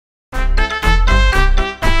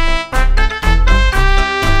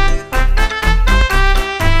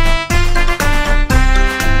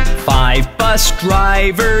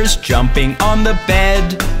drivers jumping on the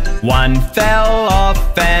bed. One fell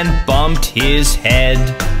off and bumped his head.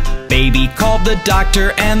 Baby called the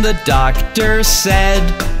doctor and the doctor said,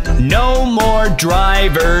 "No more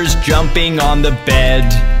drivers jumping on the bed."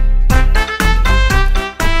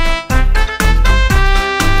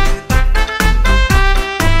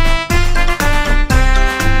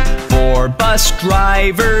 Four bus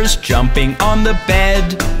drivers jumping on the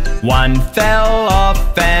bed. One fell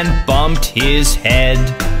off and bumped his head.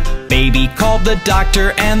 Baby called the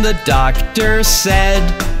doctor and the doctor said,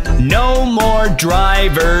 "No more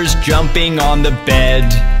drivers jumping on the bed."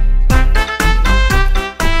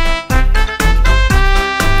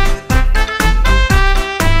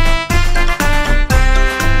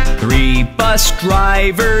 Three bus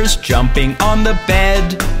drivers jumping on the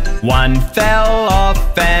bed. One fell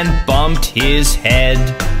off and bumped his head.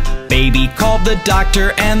 Baby called the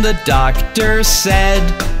doctor and the doctor said,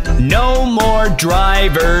 "No more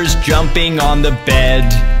drivers jumping on the bed."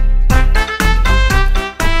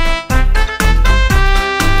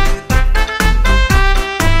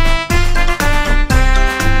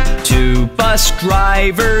 Two bus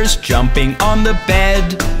drivers jumping on the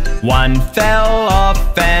bed. One fell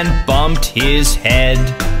off and bumped his head.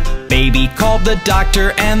 Baby called the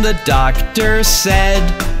doctor and the doctor said,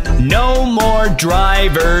 "No more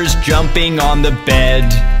drivers jumping on the bed."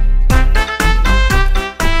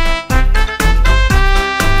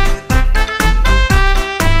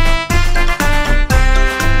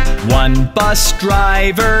 One bus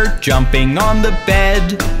driver jumping on the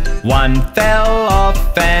bed. One fell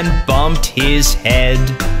off and bumped his head.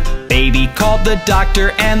 Baby called the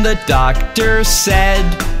doctor and the doctor said,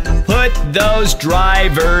 "Put those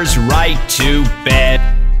drivers right to bed."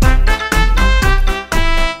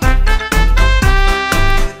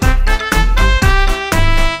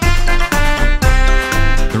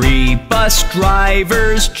 Three bus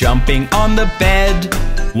drivers jumping on the bed.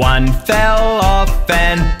 One fell off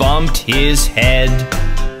and bumped his head.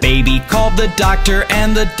 Baby called the doctor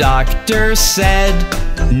and the doctor said,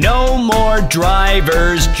 "No more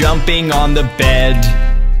drivers jumping on the bed."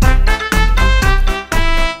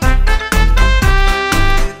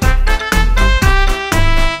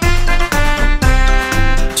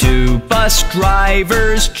 Two bus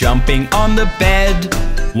drivers jumping on the bed.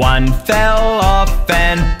 One fell off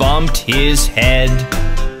and bumped his head.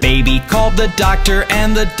 Baby called the doctor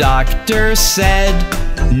and the doctor said,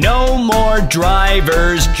 "No more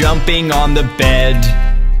drivers jumping on the bed."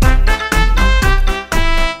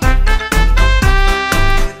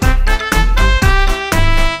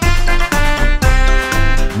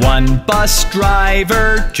 One bus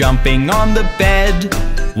driver jumping on the bed.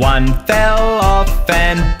 One fell off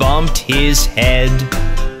and bumped his head.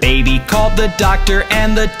 Baby called the doctor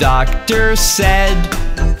and the doctor said,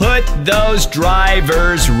 "Put those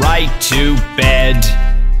drivers right to bed."